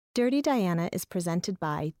Dirty Diana is presented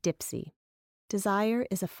by Dipsea. Desire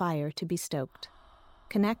is a fire to be stoked.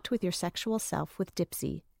 Connect with your sexual self with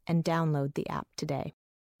Dipsea and download the app today.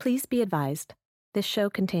 Please be advised, this show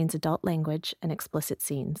contains adult language and explicit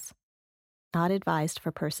scenes. Not advised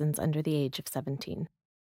for persons under the age of 17.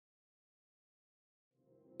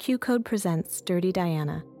 Q Code presents Dirty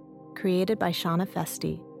Diana, created by Shauna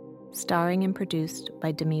Festi, starring and produced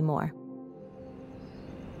by Demi Moore.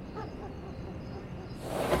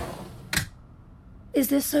 Is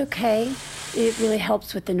this okay? It really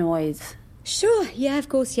helps with the noise. Sure, yeah, of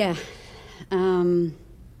course, yeah. And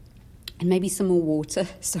maybe some more water.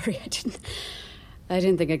 Sorry, I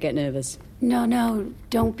didn't think I'd get nervous. No,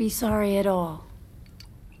 don't be sorry at all.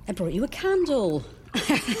 I brought you a candle.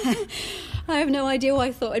 I have no idea why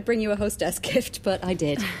I thought I'd bring you a hostess gift, but I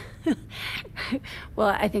did. Well,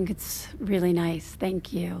 I think it's really nice.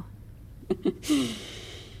 Thank you.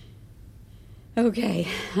 Okay,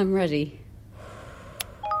 I'm ready.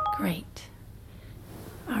 Great.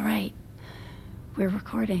 All right. We're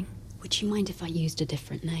recording. Would you mind if I used a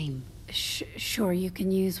different name? Sure, you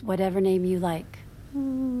can use whatever name you like.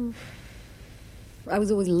 I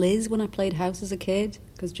was always Liz when I played house as a kid,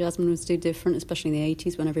 because Jasmine was too different, especially in the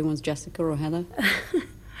 80s when everyone was Jessica or Heather.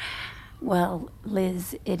 Well,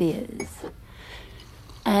 Liz, it is.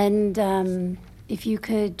 And if you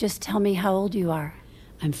could just tell me how old you are.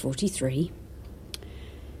 I'm 43.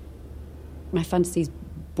 My fantasy's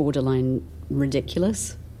borderline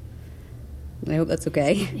ridiculous. I hope that's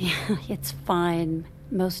okay. Yeah, it's fine.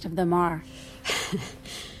 Most of them are.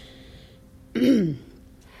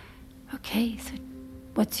 Okay, so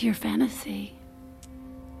what's your fantasy?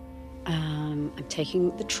 I'm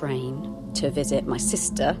taking the train to visit my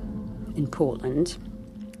sister in Portland.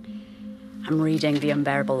 I'm reading The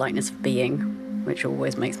Unbearable Lightness of Being, which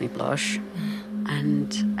always makes me blush.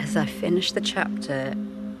 And as I finish the chapter,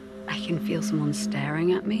 I can feel someone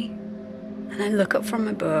staring at me. And I look up from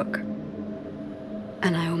my book,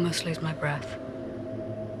 and I almost lose my breath.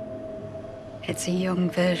 It's a young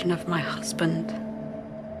version of my husband.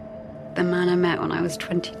 The man I met when I was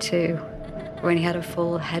 22, when he had a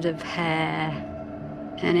full head of hair,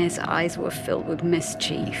 and his eyes were filled with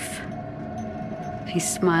mischief. He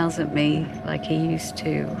smiles at me like he used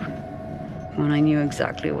to, when I knew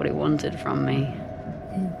exactly what he wanted from me.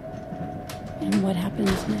 And what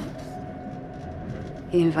happens next?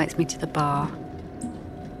 He invites me to the bar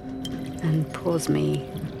and pours me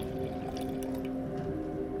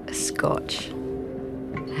a scotch.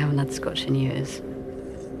 I haven't had scotch in years.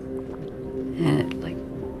 And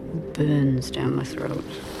it, burns down my throat.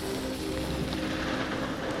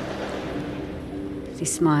 He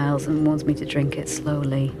smiles and wants me to drink it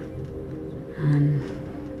slowly. And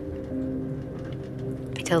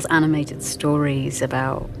he tells animated stories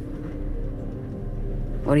about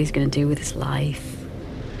what he's going to do with his life.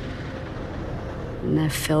 And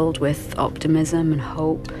they're filled with optimism and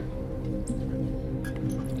hope.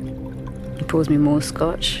 He pours me more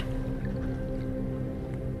scotch.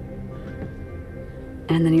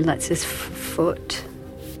 And then he lets his foot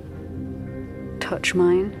touch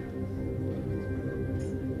mine.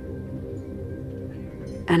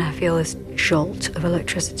 And I feel this jolt of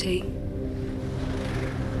electricity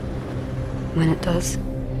when it does.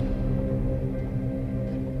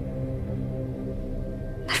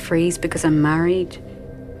 I freeze because I'm married,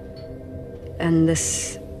 and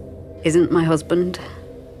this isn't my husband.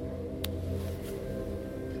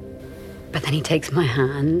 But then he takes my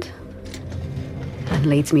hand and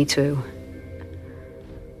leads me to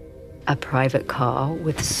a private car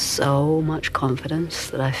with so much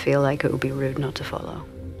confidence that I feel like it would be rude not to follow.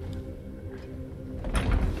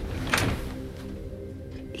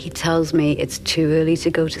 He tells me it's too early to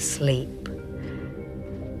go to sleep,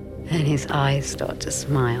 and his eyes start to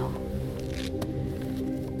smile.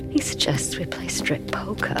 He suggests we play strip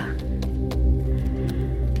poker.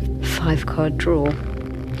 5-card draw.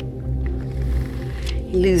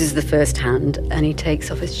 He loses the first hand, and he takes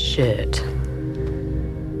off his shirt.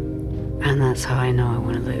 And that's how I know I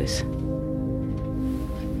want to lose.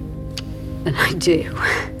 And I do.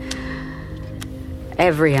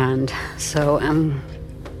 Every hand. So I'm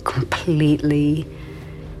completely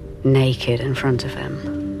naked in front of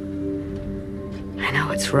him. I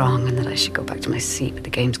know it's wrong and that I should go back to my seat, but the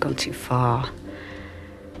game's gone too far.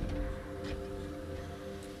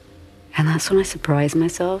 And that's when I surprise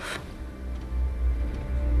myself.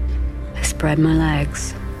 I spread my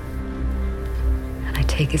legs, and I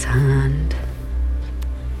take his hand,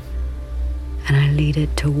 and I lead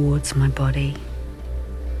it towards my body.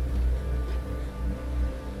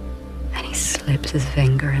 And he slips his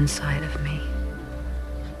finger inside of me.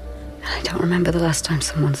 And I I don't remember the last time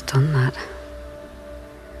someone's done that.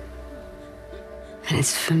 And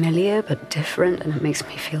it's familiar but different, and it makes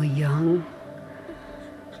me feel young.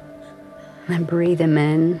 And I breathe him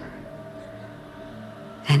in,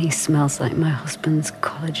 and he smells like my husband's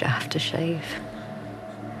college aftershave.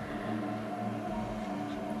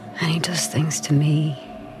 And he does things to me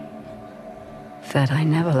that I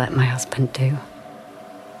never let my husband do.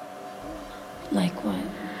 Like what?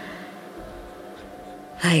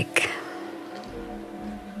 Like,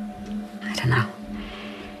 I don't know.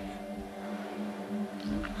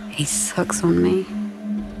 He sucks on me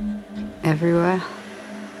everywhere.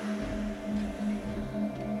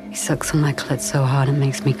 He sucks on my clit so hard it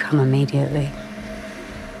makes me come immediately.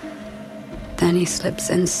 Then he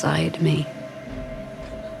slips inside me.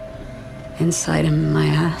 Inside of my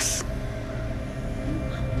ass.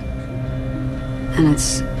 And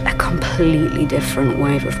it's a completely different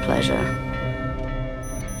wave of pleasure.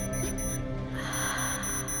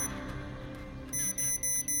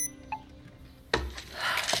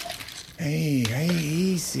 Hey,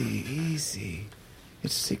 easy.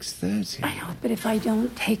 It's 6:30. I know, but if I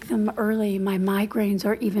don't take them early, my migraines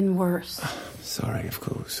are even worse. Sorry, of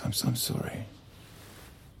course. I'm sorry.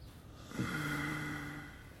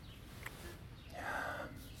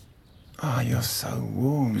 You're so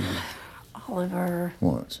warm. Oliver.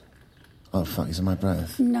 What? Oh, fuck, he's in my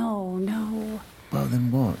breath. No. Well,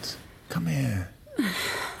 then what? Come here.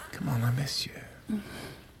 Come on, I miss you.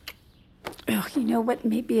 Oh, you know what?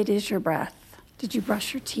 Maybe it is your breath. Did you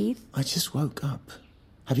brush your teeth? I just woke up.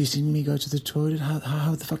 Have you seen me go to the toilet?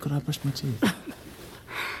 How the fuck could I brush my teeth?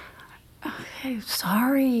 Okay,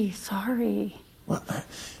 sorry. Well,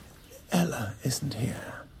 Ella isn't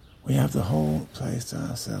here. We have the whole place to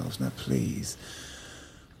ourselves. Now, please.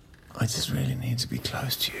 I just really need to be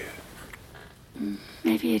close to you.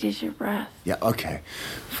 Maybe it is your breath. Yeah, okay.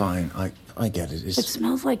 Fine. I get it. It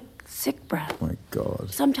smells like sick breath. Oh my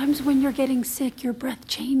God. Sometimes when you're getting sick, your breath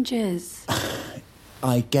changes.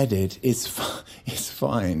 I get it. It's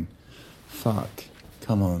fine. Fuck.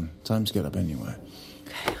 Come on. Time to get up anyway.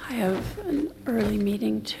 Okay, I have an early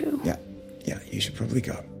meeting too. Yeah, you should probably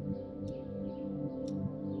go.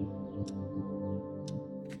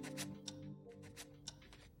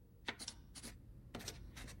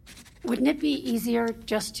 Wouldn't it be easier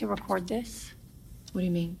just to record this? What do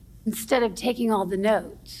you mean? Instead of taking all the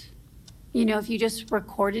notes. You know, if you just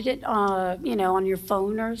recorded it, on your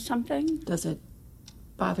phone or something. Does it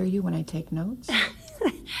bother you when I take notes?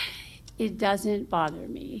 It doesn't bother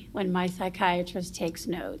me when my psychiatrist takes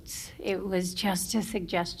notes. It was just a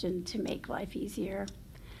suggestion to make life easier.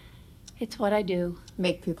 It's what I do.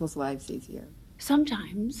 Make people's lives easier.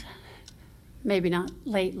 Sometimes. Maybe not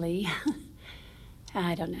lately.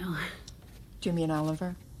 I don't know. Jimmy and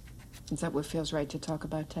Oliver? Is that what feels right to talk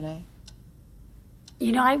about today?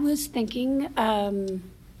 You know, I was thinking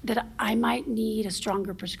that I might need a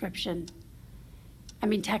stronger prescription. I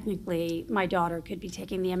mean, technically, my daughter could be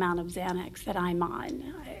taking the amount of Xanax that I'm on.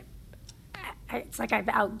 It's like I've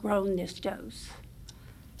outgrown this dose.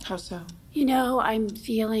 How so? You know, I'm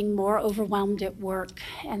feeling more overwhelmed at work,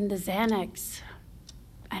 and the Xanax,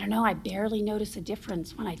 I don't know, I barely notice a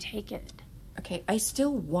difference when I take it. Okay, I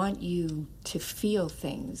still want you to feel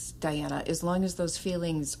things, Diana, as long as those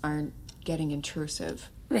feelings aren't getting intrusive.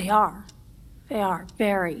 They are. They are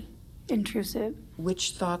very intrusive.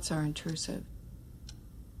 Which thoughts are intrusive?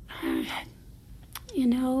 You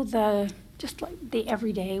know, just like the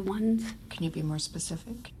everyday ones. Can you be more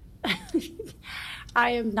specific?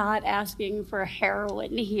 I am not asking for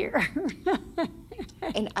heroin here.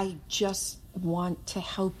 And I just want to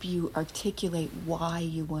help you articulate why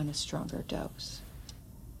you want a stronger dose.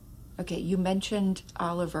 Okay, you mentioned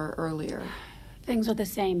Oliver earlier. Things are the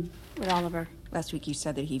same with Oliver. Last week you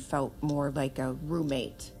said that he felt more like a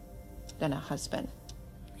roommate than a husband.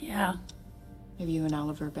 Yeah. Have you and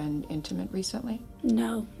Oliver been intimate recently?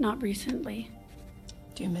 No, not recently.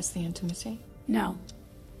 Do you miss the intimacy? No.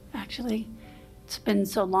 Actually, it's been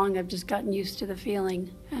so long I've just gotten used to the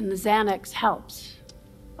feeling. And the Xanax helps.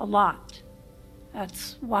 A lot.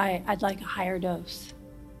 That's why I'd like a higher dose.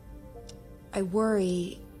 I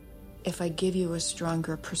worry if I give you a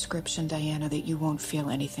stronger prescription, Diana, that you won't feel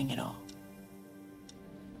anything at all.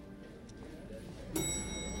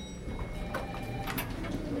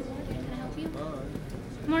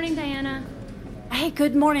 Morning, Diana. Hey,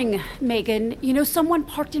 good morning, Megan. You know, someone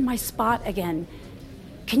parked in my spot again.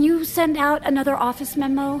 Can you send out another office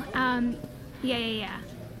memo? Yeah.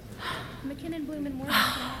 McKinnon, Bloom, and Morgan, can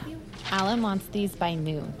I help you? Alan wants these by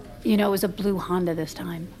noon. You know, it was a blue Honda this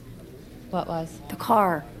time. What was? The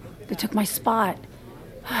car. They took my spot.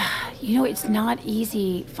 You know, it's not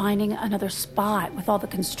easy finding another spot with all the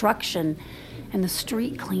construction and the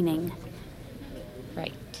street cleaning.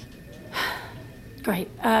 Right. Great.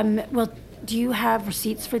 Well, do you have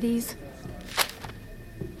receipts for these?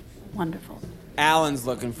 Wonderful. Alan's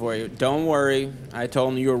looking for you. Don't worry. I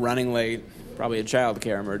told him you were running late. Probably a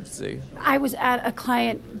childcare emergency. I was at a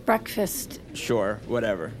client breakfast. Sure,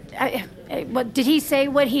 whatever. What did he say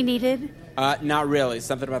what he needed? Not really.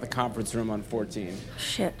 Something about the conference room on 14.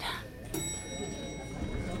 Shit.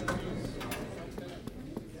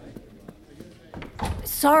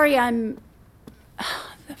 Sorry, I'm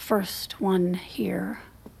the first one here.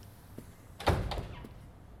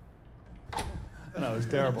 No, it's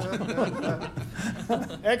terrible.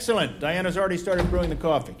 Excellent. Diana's already started brewing the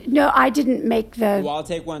coffee. No, I didn't make the... Well, I'll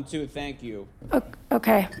take one too, thank you.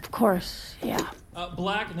 Okay, of course, yeah.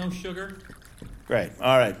 Black, no sugar. Great.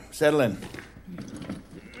 All right, settle in.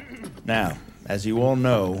 Now, as you all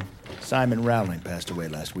know, Simon Rowling passed away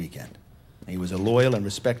last weekend. He was a loyal and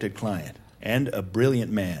respected client, and a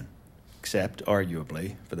brilliant man, except,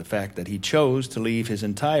 arguably, for the fact that he chose to leave his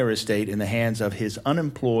entire estate in the hands of his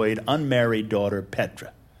unemployed, unmarried daughter,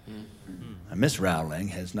 Petra. Now, Miss Rowling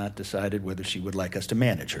has not decided whether she would like us to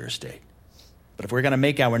manage her estate. But if we're going to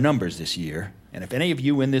make our numbers this year, and if any of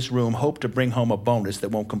you in this room hope to bring home a bonus that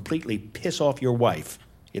won't completely piss off your wife,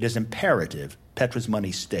 it is imperative Petra's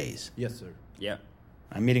money stays. Yes, sir. Yeah.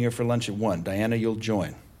 I'm meeting her for lunch at 1. Diana, you'll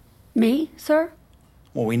join. Me, sir?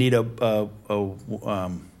 Well, we need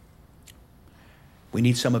we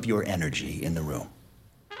need some of your energy in the room.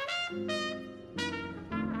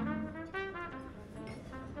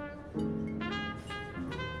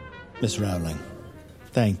 Miss Rowling,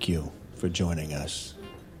 thank you for joining us.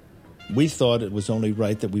 We thought it was only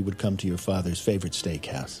right that we would come to your father's favorite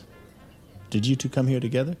steakhouse. Did you two come here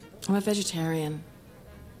together? I'm a vegetarian,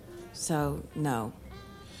 so no.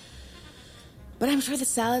 But I'm sure the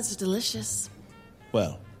salads are delicious.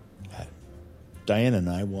 Well, Diana and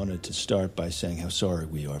I wanted to start by saying how sorry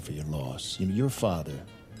we are for your loss. You know, your father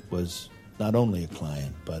was not only a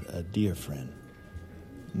client, but a dear friend.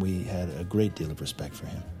 We had a great deal of respect for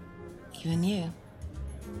him. Even you.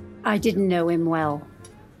 I didn't know him well,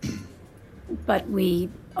 but we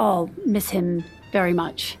all miss him very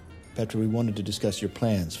much. Petra, we wanted to discuss your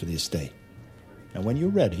plans for the estate. Now, when you're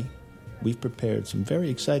ready, we've prepared some very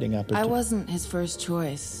exciting opportunities. I wasn't his first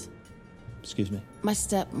choice. Excuse me? My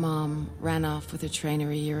stepmom ran off with her trainer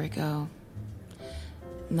a year ago.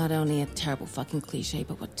 Not only a terrible fucking cliche,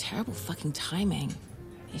 but what terrible fucking timing.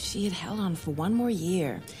 If she had held on for one more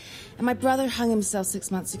year. And my brother hung himself 6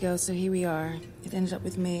 months ago, so here we are. It ended up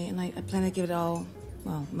with me, and I plan to give it all,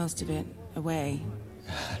 well, most of it, away.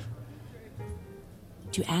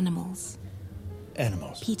 To animals.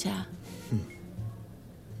 Animals? PETA.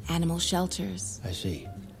 Animal shelters. I see.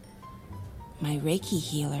 My Reiki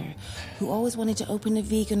healer, who always wanted to open a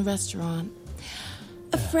vegan restaurant.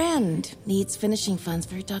 A friend needs finishing funds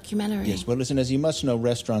for her documentary. Yes, well, listen, as you must know,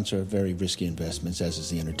 restaurants are very risky investments, as is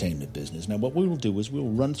the entertainment business. Now, what we will do is we'll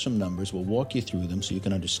run some numbers, we'll walk you through them so you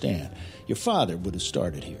can understand. Your father would have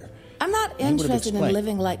started here. I'm not interested in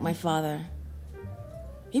living like my father.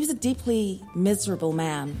 He was a deeply miserable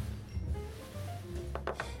man.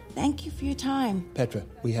 Thank you for your time. Petra,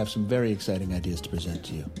 we have some very exciting ideas to present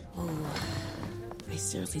to you. Oh, I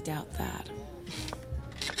seriously doubt that.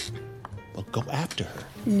 Well, go after her.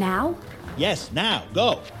 Now? Yes, now,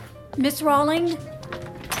 go. Miss Rowling?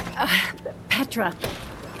 Petra,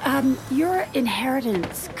 your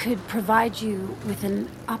inheritance could provide you with an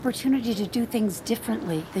opportunity to do things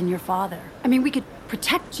differently than your father. I mean, we could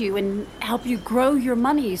protect you and help you grow your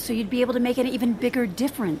money so you'd be able to make an even bigger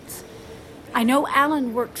difference. I know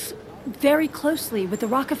Alan works very closely with the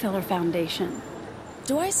Rockefeller Foundation.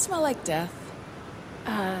 Do I smell like death?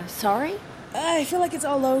 Sorry? I feel like it's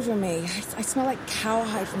all over me. I smell like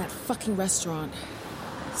cowhide from that fucking restaurant.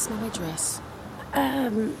 Smell my dress.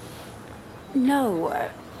 No.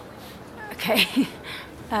 Okay.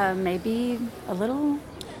 Maybe a little.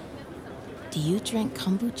 Do you drink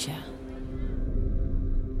kombucha?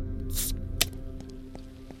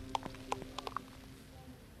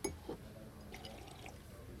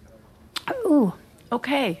 Ooh,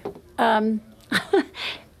 okay.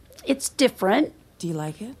 It's different. Do you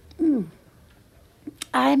like it?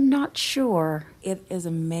 I'm not sure. It is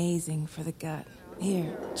amazing for the gut.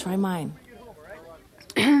 Here, try mine.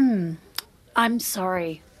 I'm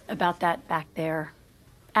sorry about that back there.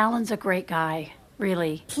 Alan's a great guy,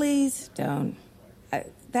 really. Please don't.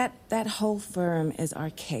 That whole firm is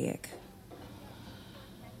archaic.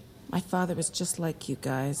 My father was just like you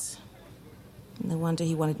guys. No wonder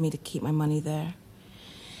he wanted me to keep my money there.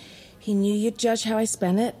 He knew you'd judge how I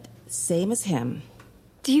spent it, Same as him.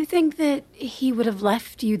 Do you think that he would have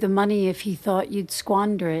left you the money if he thought you'd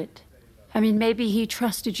squander it? I mean, maybe he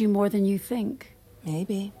trusted you more than you think.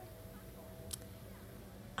 Maybe.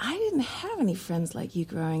 I didn't have any friends like you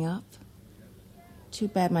growing up. Too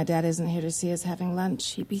bad my dad isn't here to see us having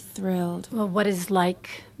lunch. He'd be thrilled. Well, what does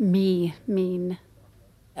like me mean?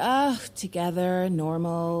 Together,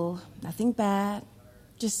 normal, nothing bad.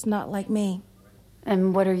 Just not like me.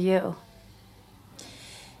 And what are you?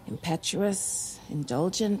 Impetuous,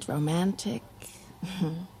 indulgent, romantic.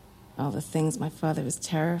 All the things my father was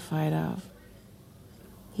terrified of.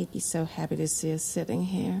 He'd be so happy to see us sitting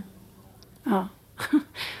here. Oh.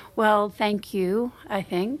 Well, thank you, I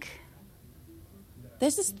think.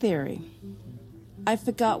 There's this theory. I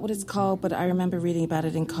forgot what it's called, but I remember reading about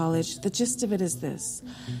it in college. The gist of it is this.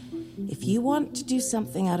 If you want to do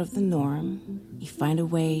something out of the norm, you find a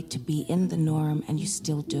way to be in the norm and you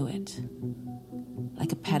still do it.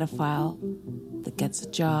 Like a pedophile that gets a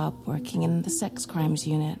job working in the sex crimes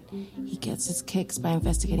unit. He gets his kicks by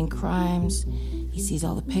investigating crimes. He sees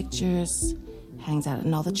all the pictures, hangs out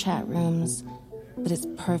in all the chat rooms, but it's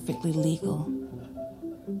perfectly legal.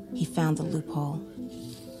 He found the loophole.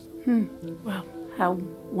 Well, how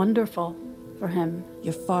wonderful for him.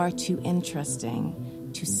 You're far too interesting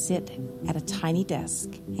to sit at a tiny desk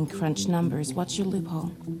and crunch numbers. What's your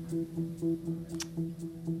loophole?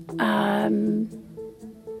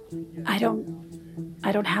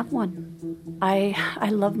 I don't have one. I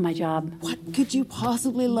love my job. What could you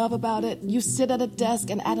possibly love about it? You sit at a desk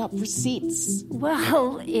and add up receipts.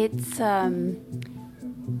 Well, it's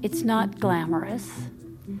not glamorous,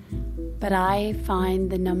 but I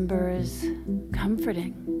find the numbers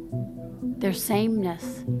comforting. Their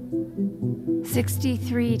sameness.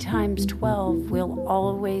 63 times 12 will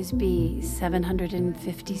always be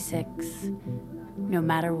 756, no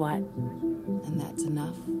matter what. And that's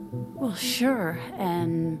enough? Well, sure.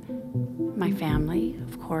 And my family,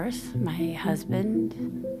 of course, my husband,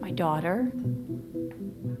 my daughter.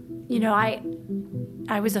 You know, I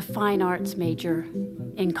was a fine arts major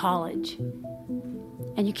in college.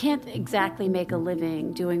 And you can't exactly make a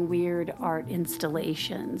living doing weird art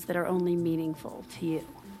installations that are only meaningful to you.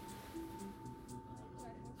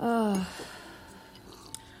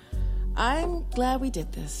 I'm glad we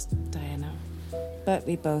did this, Diana. But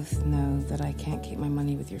we both know that I can't keep my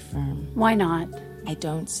money with your firm. Why not? I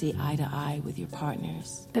don't see eye to eye with your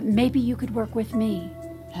partners. But maybe you could work with me.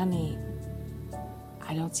 Honey,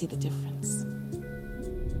 I don't see the difference.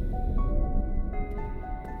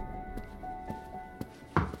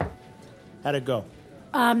 How'd it go?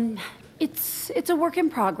 It's a work in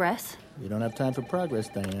progress. You don't have time for progress,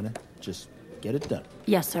 Diana. Just get it done.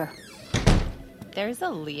 Yes, sir. There's a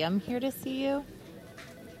Liam here to see you.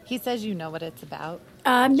 He says you know what it's about.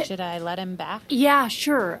 Should I let him back? Yeah,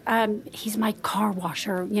 sure. He's my car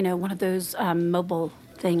washer, you know, one of those mobile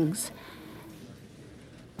things.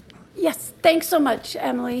 Yes, thanks so much,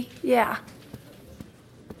 Emily. Yeah.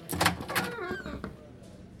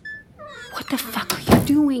 What the fuck are you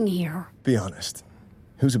doing here? Be honest.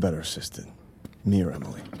 Who's a better assistant, me or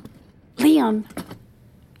Emily? Liam,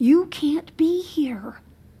 you can't be here.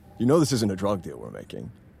 You know this isn't a drug deal we're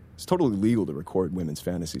making. It's totally legal to record women's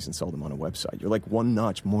fantasies and sell them on a website. You're like one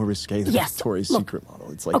notch more risque than Yes, Victoria's look, Secret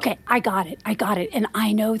model. It's like... Okay, I got it, and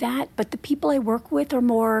I know that, but the people I work with are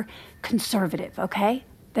more conservative, okay,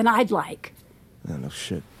 than I'd like. Yeah, no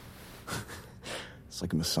shit. It's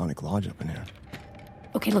like a Masonic lodge up in here.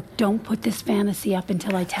 Okay, look, don't put this fantasy up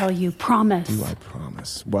until I tell you. Promise. Do I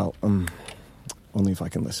promise? Well, only if I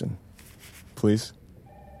can listen. Please?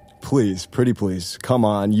 Please, pretty please. Come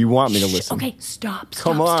on, you want me to listen. Okay, stop.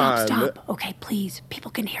 Okay, please,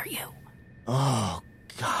 people can hear you. Oh,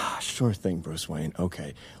 gosh, sure thing, Bruce Wayne.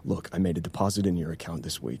 Okay, look, I made a deposit in your account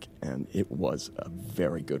this week, and it was a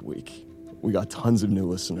very good week. We got tons of new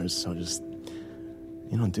listeners, so just,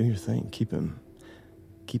 do your thing. Keep him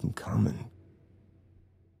coming.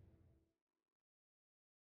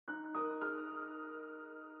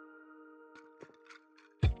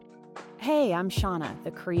 Hey, I'm Shauna,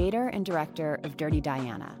 the creator and director of Dirty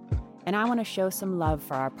Diana, and I want to show some love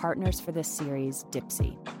for our partners for this series,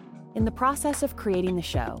 Dipsea. In the process of creating the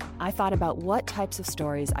show, I thought about what types of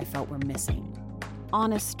stories I felt were missing.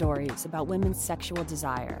 Honest stories about women's sexual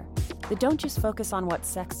desire that don't just focus on what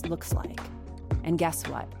sex looks like. And guess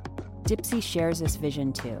what? Dipsea shares this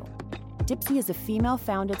vision too. Dipsea is a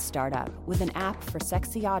female-founded startup with an app for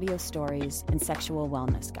sexy audio stories and sexual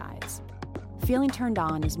wellness guides. Feeling turned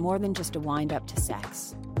on is more than just a wind-up to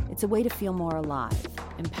sex. It's a way to feel more alive,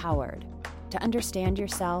 empowered, to understand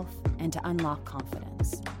yourself, and to unlock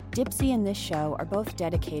confidence. Dipsea and this show are both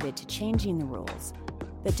dedicated to changing the rules,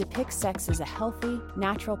 that depicts sex as a healthy,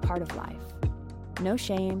 natural part of life. No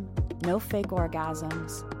shame, no fake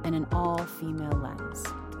orgasms, and an all-female lens.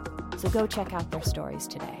 So go check out their stories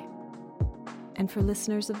today. And for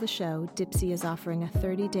listeners of the show, Dipsea is offering a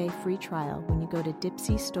 30-day free trial when you go to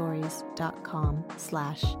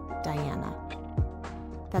dipseastories.com/Diana.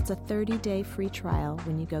 That's a 30-day free trial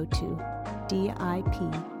when you go to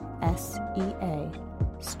DIPSEA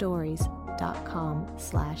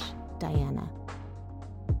stories.com/Diana.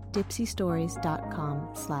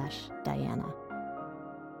 dipseastories.com/Diana.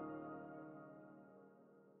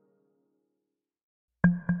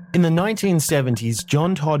 In the 1970s,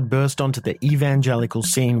 John Todd burst onto the evangelical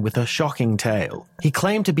scene with a shocking tale. He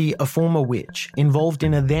claimed to be a former witch involved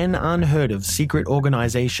in a then unheard-of secret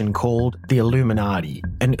organization called the Illuminati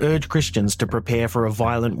and urged Christians to prepare for a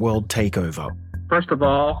violent world takeover. First of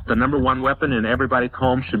all, the number one weapon in everybody's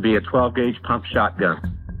home should be a 12-gauge pump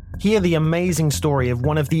shotgun. Hear the amazing story of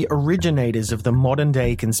one of the originators of the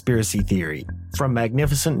modern-day conspiracy theory. From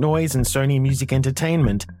Magnificent Noise and Sony Music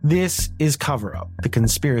Entertainment, this is Cover Up, the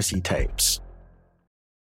conspiracy tapes.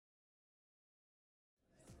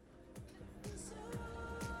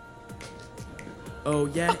 Oh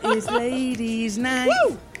yeah, it's ladies' night.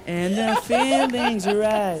 Woo! And the feelings are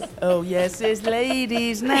right. Oh yes, it's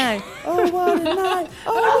ladies' night. Oh what a night.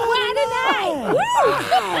 Oh what a night.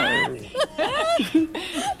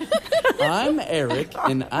 I'm Eric,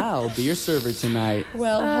 and I'll be your server tonight.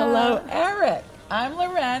 Well, hello, Eric. I'm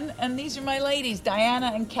Loren, and these are my ladies,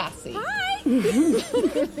 Diana and Cassie. Hi.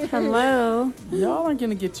 Hello. Y'all aren't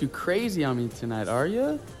gonna get too crazy on me tonight, are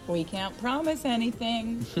you? We can't promise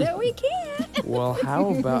anything. No, we can't. Well, how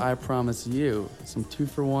about I promise you some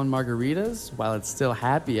 2-for-1 margaritas while it's still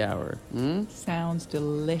happy hour? Sounds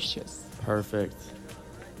delicious. Perfect.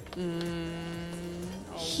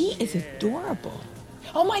 He is adorable.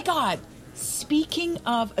 Oh my God! Speaking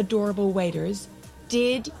of adorable waiters,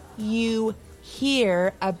 did you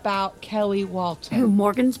hear about Kelly Walton? Who,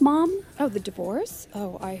 Morgan's mom? Oh, the divorce?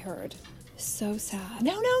 Oh, I heard. So sad.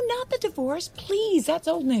 No, not the divorce. Please, that's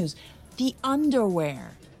old news. The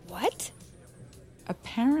underwear. What?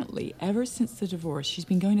 Apparently, ever since the divorce, she's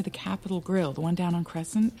been going to the Capitol Grill, the one down on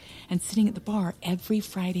Crescent, and sitting at the bar every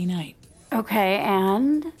Friday night. Okay,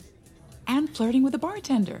 and? And flirting with a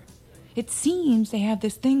bartender. It seems they have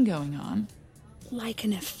this thing going on. Like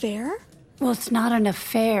an affair? Well, it's not an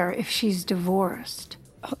affair if she's divorced.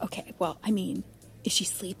 Oh, okay, well, I mean, is she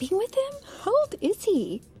sleeping with him? How old is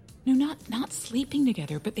he? No, not sleeping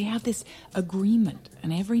together, but they have this agreement.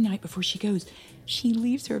 And every night before she goes, she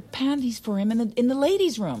leaves her panties for him in the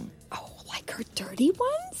ladies' room. Oh, like her dirty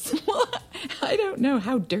ones? I don't know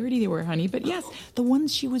how dirty they were, honey, but yes, the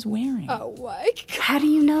ones she was wearing. Oh, my God. How do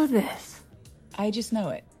you know this? I just know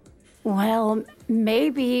it. Well,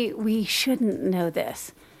 maybe we shouldn't know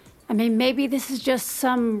this. I mean, maybe this is just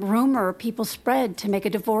some rumor people spread to make a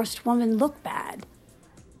divorced woman look bad.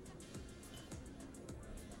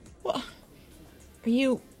 Well, are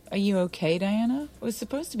you okay, Diana? It was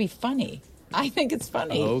supposed to be funny. I think it's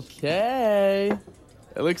funny. Okay.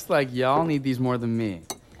 It looks like y'all need these more than me.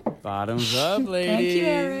 Bottoms up, ladies. Thank you,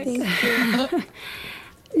 Eric. Thank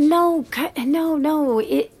you. No,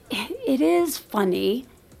 it is funny.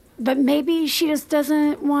 But maybe she just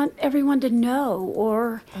doesn't want everyone to know,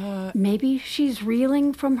 or maybe she's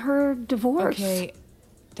reeling from her divorce. Okay,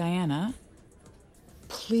 Diana,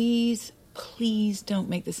 please don't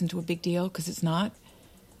make this into a big deal, because it's not.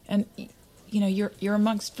 And, you're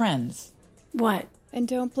amongst friends. What? And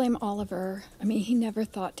don't blame Oliver. I mean, he never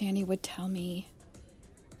thought Danny would tell me.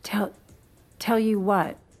 Tell you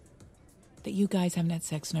what? That you guys haven't had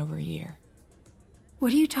sex in over a year.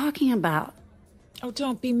 What are you talking about? Oh,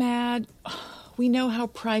 don't be mad. We know how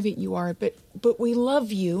private you are, but we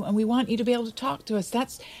love you, and we want you to be able to talk to us.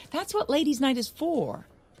 That's what Ladies' Night is for.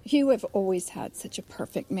 You have always had such a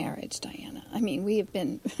perfect marriage, Diana. I mean, we have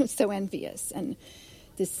been so envious, and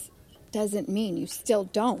this doesn't mean you still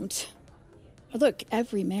don't. Look,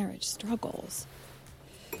 every marriage struggles.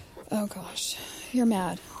 Oh, gosh. You're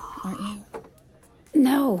mad, aren't you?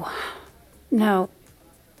 No,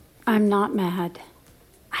 I'm not mad.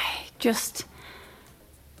 I just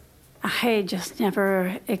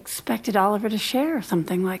never expected Oliver to share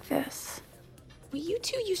something like this. Well, you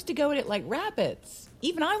two used to go at it like rabbits.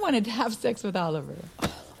 Even I wanted to have sex with Oliver.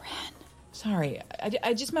 Oh, Loren. Sorry,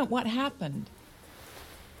 I just meant what happened.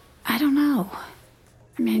 I don't know.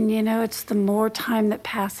 I mean, it's the more time that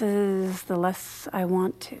passes, the less I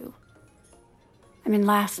want to. I mean,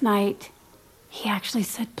 last night, he actually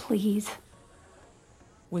said please.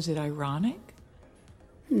 Was it ironic?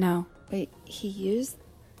 No. Wait, he used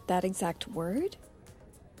that exact word?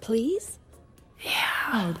 Please? Yeah,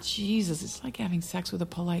 Oh, Jesus, it's like having sex with a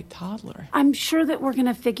polite toddler. I'm sure that we're going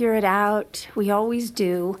to figure it out. We always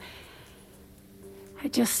do. I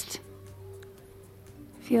just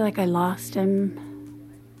feel like I lost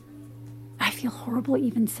him. I feel horrible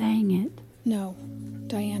even saying it. No,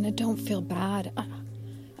 Diana, don't feel bad.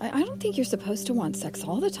 I don't think you're supposed to want sex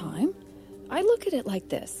all the time. I look at it like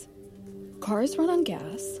this. Cars run on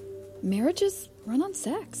gas. Marriages run on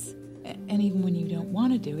sex. And even when you don't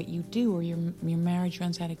want to do it, you do, or your marriage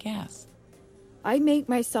runs out of gas. I make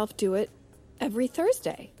myself do it every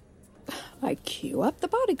Thursday. I queue up the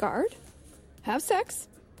bodyguard, have sex,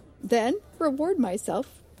 then reward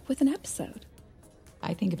myself with an episode.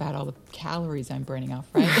 I think about all the calories I'm burning off,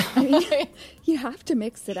 right? I mean, you have to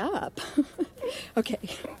mix it up. Okay.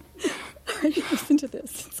 All right, listen to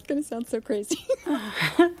this. It's going to sound so crazy.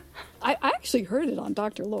 I actually heard it on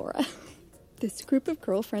Dr. Laura. This group of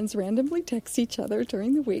girlfriends randomly text each other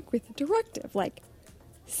during the week with a directive, like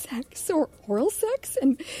sex or oral sex,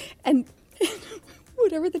 and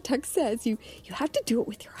whatever the text says, you have to do it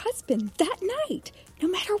with your husband that night, no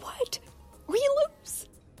matter what, or you lose.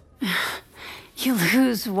 You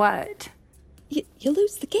lose what? You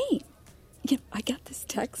lose the game. You know, I got this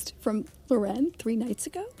text from Loren 3 nights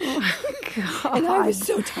ago. Oh, God. And I was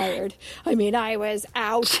so tired. I mean, I was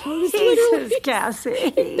out. I was Jesus, Cassie.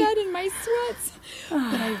 in bed in my sweats.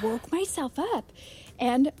 But I woke myself up.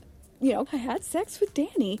 And, you know, I had sex with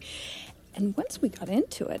Danny. And once we got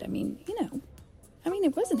into it, I mean,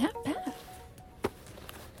 it wasn't half bad.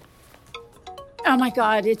 Oh, my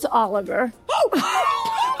God, it's Oliver. Do you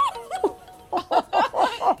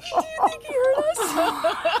think he heard us?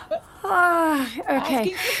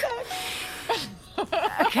 Okay.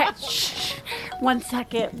 Okay. Shh. 1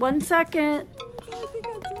 second. 1 second.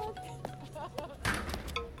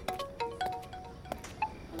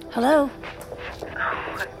 Hello? I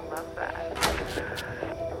love that.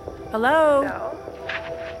 Hello? So,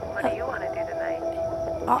 what do you want to do tonight?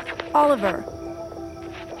 Oliver.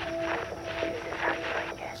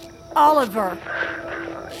 Oliver. I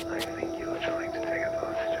think you're trying to take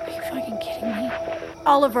advantage of me. Are you fucking kidding me?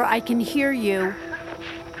 Oliver, I can hear you.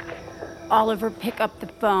 Oliver, pick up the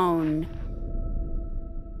phone.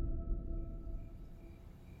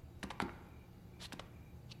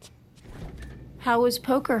 How was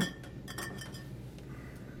poker?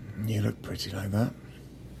 You look pretty like that.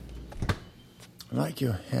 I like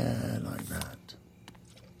your hair like that.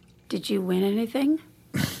 Did you win anything?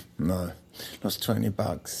 No. Lost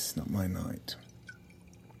 $20. Not my night.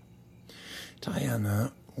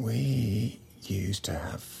 Diana, we used to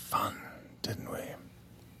have fun, didn't we?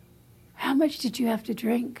 How much did you have to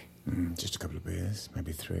drink? Just a couple of beers,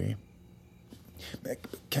 maybe 3.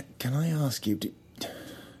 Can I ask you, do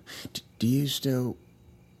you still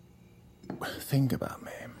think about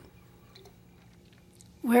me?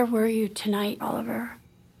 Where were you tonight, Oliver?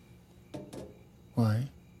 Why?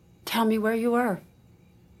 Tell me where you were.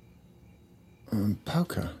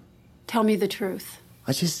 Poker. Tell me the truth.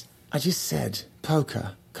 I just said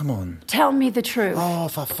poker. Come on. Tell me the truth. Oh,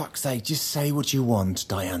 for fuck's sake, just say what you want,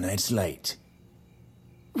 Diana. It's late.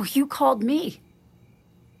 Well, you called me.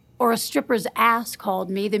 Or a stripper's ass called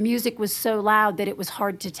me. The music was so loud that it was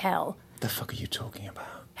hard to tell. The fuck are you talking about?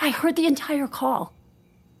 I heard the entire call.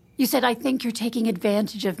 You said, I think you're taking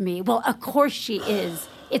advantage of me. Well, of course she is.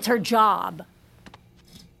 It's her job.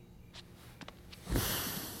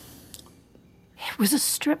 It was a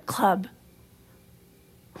strip club.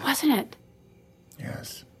 Wasn't it?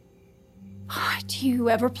 Yes. Do you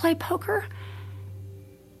ever play poker?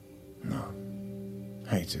 No.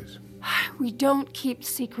 Hate it. We don't keep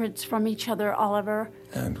secrets from each other, Oliver.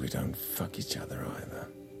 And we don't fuck each other either.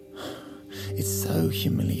 It's so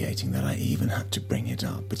humiliating that I even had to bring it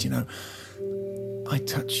up. But you know, I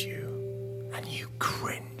touch you and you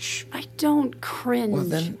cringe. I don't cringe. Well,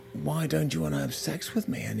 then why don't you want to have sex with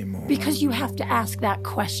me anymore? Because you have to ask that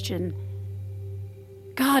question.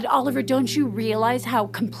 God, Oliver, don't you realize how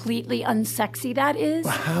completely unsexy that is?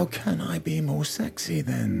 Well, how can I be more sexy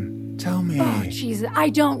then? Tell me. Oh, Jesus, I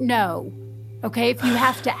don't know. Okay, if you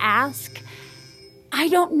have to ask, I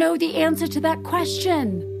don't know the answer to that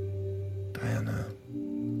question. Diana.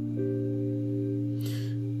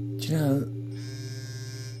 Do you know,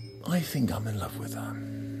 I think I'm in love with her.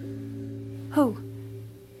 Who?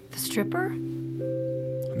 The stripper?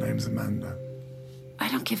 Her name's Amanda. I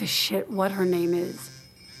don't give a shit what her name is.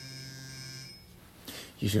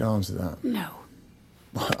 You should answer that. No.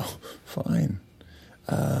 Well, fine.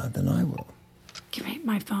 Then I will. Give me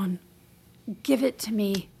my phone. Give it to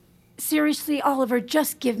me. Seriously, Oliver,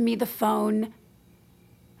 just give me the phone.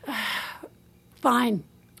 Fine.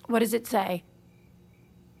 What does it say?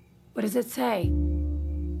 What does it say?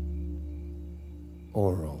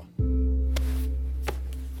 Oral.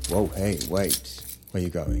 Whoa, hey, wait. Where are you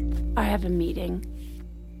going? I have a meeting.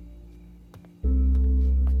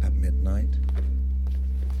 At midnight?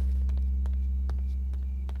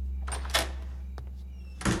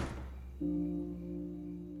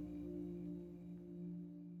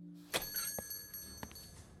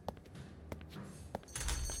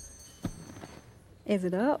 Is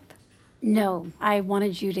it up? No, I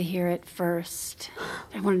wanted you to hear it first.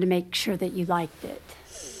 I wanted to make sure that you liked it.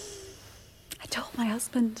 I told my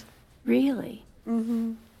husband. Really?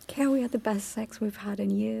 Mm-hmm. Kerry had the best sex we've had in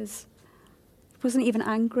years. He wasn't even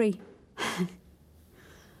angry.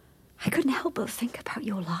 I couldn't help but think about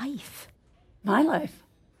your life. My life?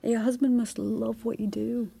 Your husband must love what you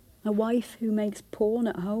do. A wife who makes porn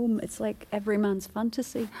at home. It's like every man's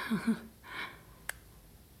fantasy.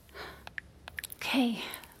 Okay,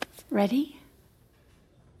 ready?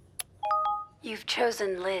 You've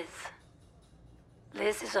chosen Liz.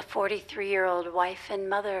 Liz is a 43-year-old wife and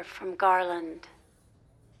mother from Garland.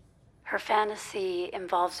 Her fantasy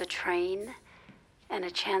involves a train and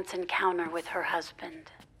a chance encounter with her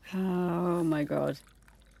husband. Oh my God.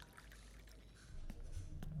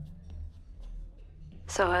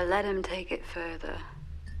 So I let him take it further.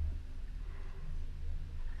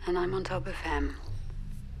 And I'm on top of him.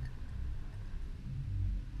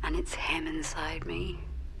 And it's him inside me.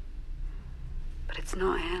 But it's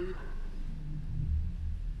not him.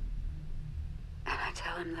 And I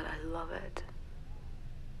tell him that I love it.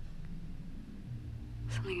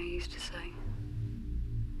 Something I used to say.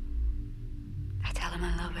 I tell him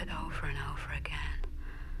I love it over and over again.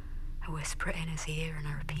 I whisper it in his ear and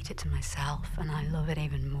I repeat it to myself, and I love it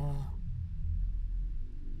even more.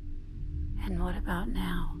 And what about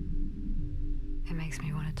now? It makes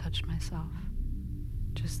me want to touch myself.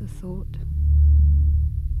 Just the thought.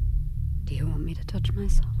 Do you want me to touch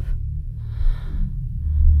myself?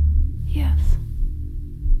 Yes.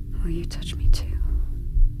 Will you touch me too?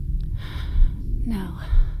 No.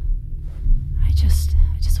 I just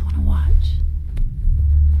want to watch.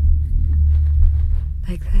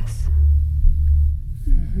 Like this?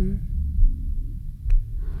 Mm-hmm.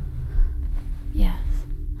 Yes.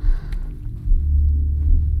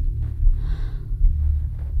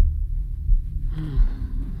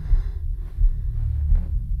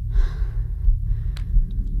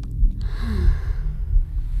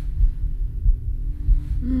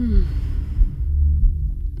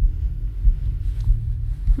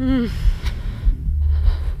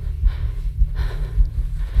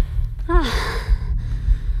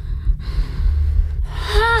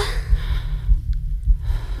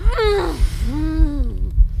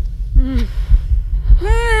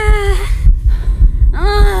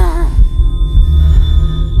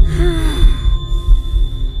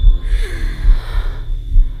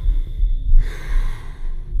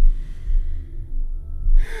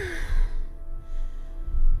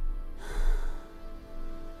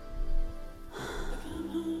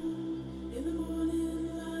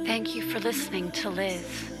 Thank you for listening to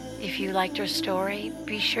Liz. If you liked her story,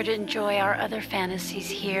 be sure to enjoy our other fantasies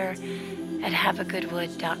here at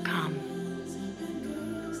haveagoodwood.com.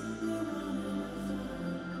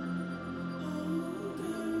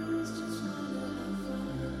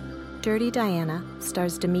 Dirty Diana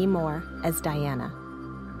stars Demi Moore as Diana,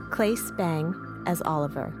 Clace Bang as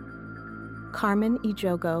Oliver, Carmen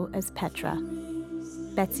Ejogo as Petra,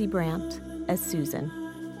 Betsy Brandt as Susan,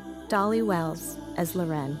 Dolly Wells as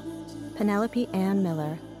Loren, Penelope Ann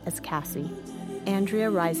Miller as Cassie,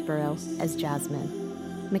 Andrea Riseborough as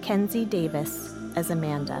Jasmine, Mackenzie Davis as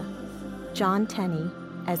Amanda, John Tenney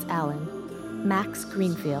as Alan, Max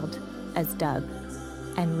Greenfield as Doug,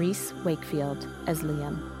 and Reese Wakefield as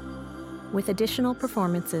Liam, with additional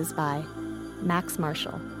performances by Max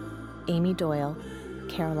Marshall, Amy Doyle,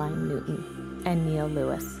 Caroline Newton, and Neil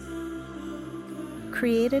Lewis.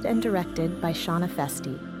 Created and directed by Shauna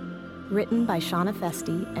Festi. Written by Shauna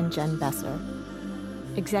Festi and Jen Besser.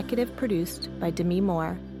 Executive produced by Demi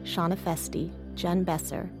Moore, Shauna Festi, Jen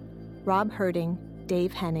Besser, Rob Herding,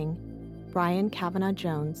 Dave Henning, Brian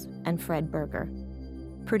Kavanaugh-Jones, and Fred Berger.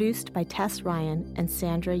 Produced by Tess Ryan and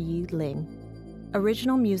Sandra Yi Ling.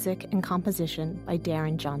 Original music and composition by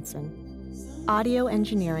Darren Johnson. Audio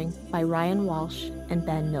engineering by Ryan Walsh and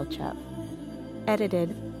Ben Milchev.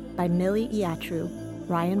 Edited by Millie Iatru,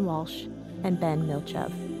 Ryan Walsh, and Ben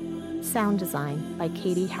Milchev. Sound design by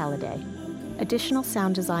Katie Halliday. Additional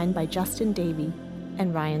sound design by Justin Davey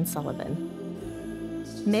and Ryan Sullivan.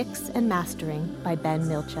 Mix and mastering by Ben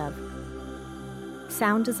Milchev.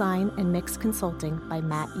 Sound design and mix consulting by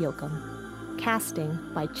Matt Yoakum. Casting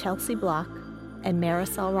by Chelsea Block and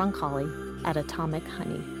Marisol Roncalli at Atomic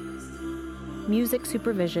Honey. Music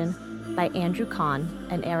supervision by Andrew Kahn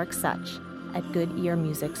and Eric Such at Good Ear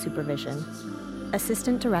Music Supervision.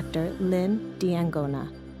 Assistant Director Lynn Diangona.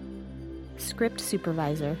 Script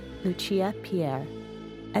Supervisor Lucia Pierre.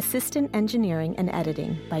 Assistant Engineering and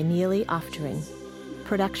Editing by Neely Oftering.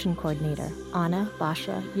 Production Coordinator Anna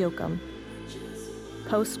Basha Yoakum.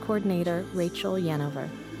 Post Coordinator Rachel Yanover.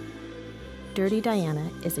 Dirty Diana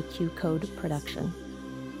is a Q Code production.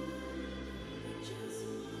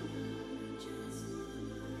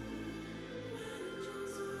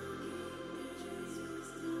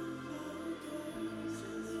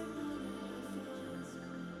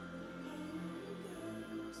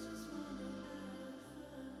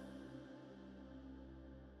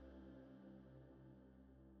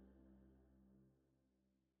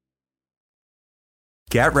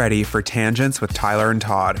 Get ready for Tangents with Tyler and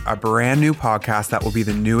Todd, a brand new podcast that will be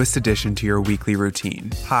the newest addition to your weekly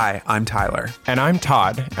routine. Hi, I'm Tyler. And I'm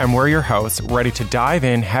Todd, and we're your hosts, ready to dive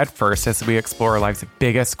in headfirst as we explore life's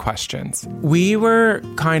biggest questions. We were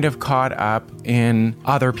kind of caught up in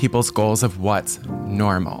other people's goals of what's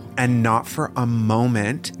normal. And not for a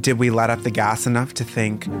moment did we let up the gas enough to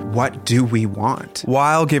think, what do we want?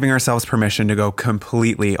 While giving ourselves permission to go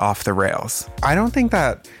completely off the rails. I don't think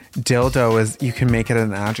that dildo is, you can make it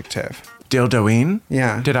an adjective. Dildoing?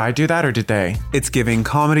 Yeah. Did I do that or did they? It's giving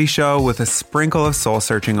comedy show with a sprinkle of soul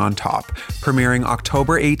searching on top. Premiering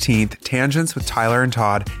October 18th, Tangents with Tyler and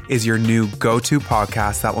Todd is your new go-to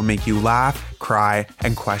podcast that will make you laugh, cry,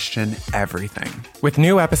 and question everything. With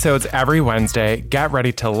new episodes every Wednesday, get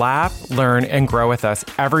ready to laugh, learn, and grow with us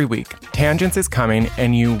every week. Tangents is coming,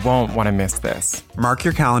 and you won't want to miss this. Mark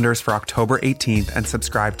your calendars for October 18th and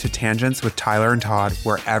subscribe to Tangents with Tyler and Todd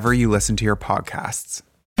wherever you listen to your podcasts.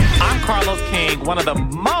 I'm Carlos King, one of the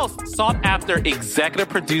most sought-after executive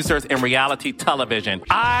producers in reality television.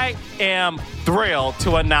 I am thrilled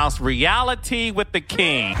to announce Reality with the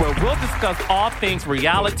King, where we'll discuss all things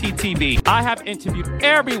reality TV. I have interviewed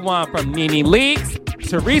everyone from Nene Leakes,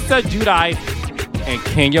 Teresa Giudice, and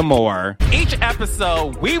Kenya Moore. Each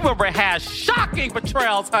episode, we will rehash shocking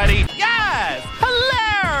betrayals, honey. Yes!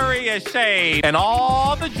 Hilarious shade and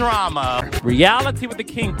all the drama. Reality with the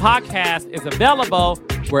King podcast is available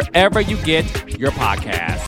wherever you get your podcasts.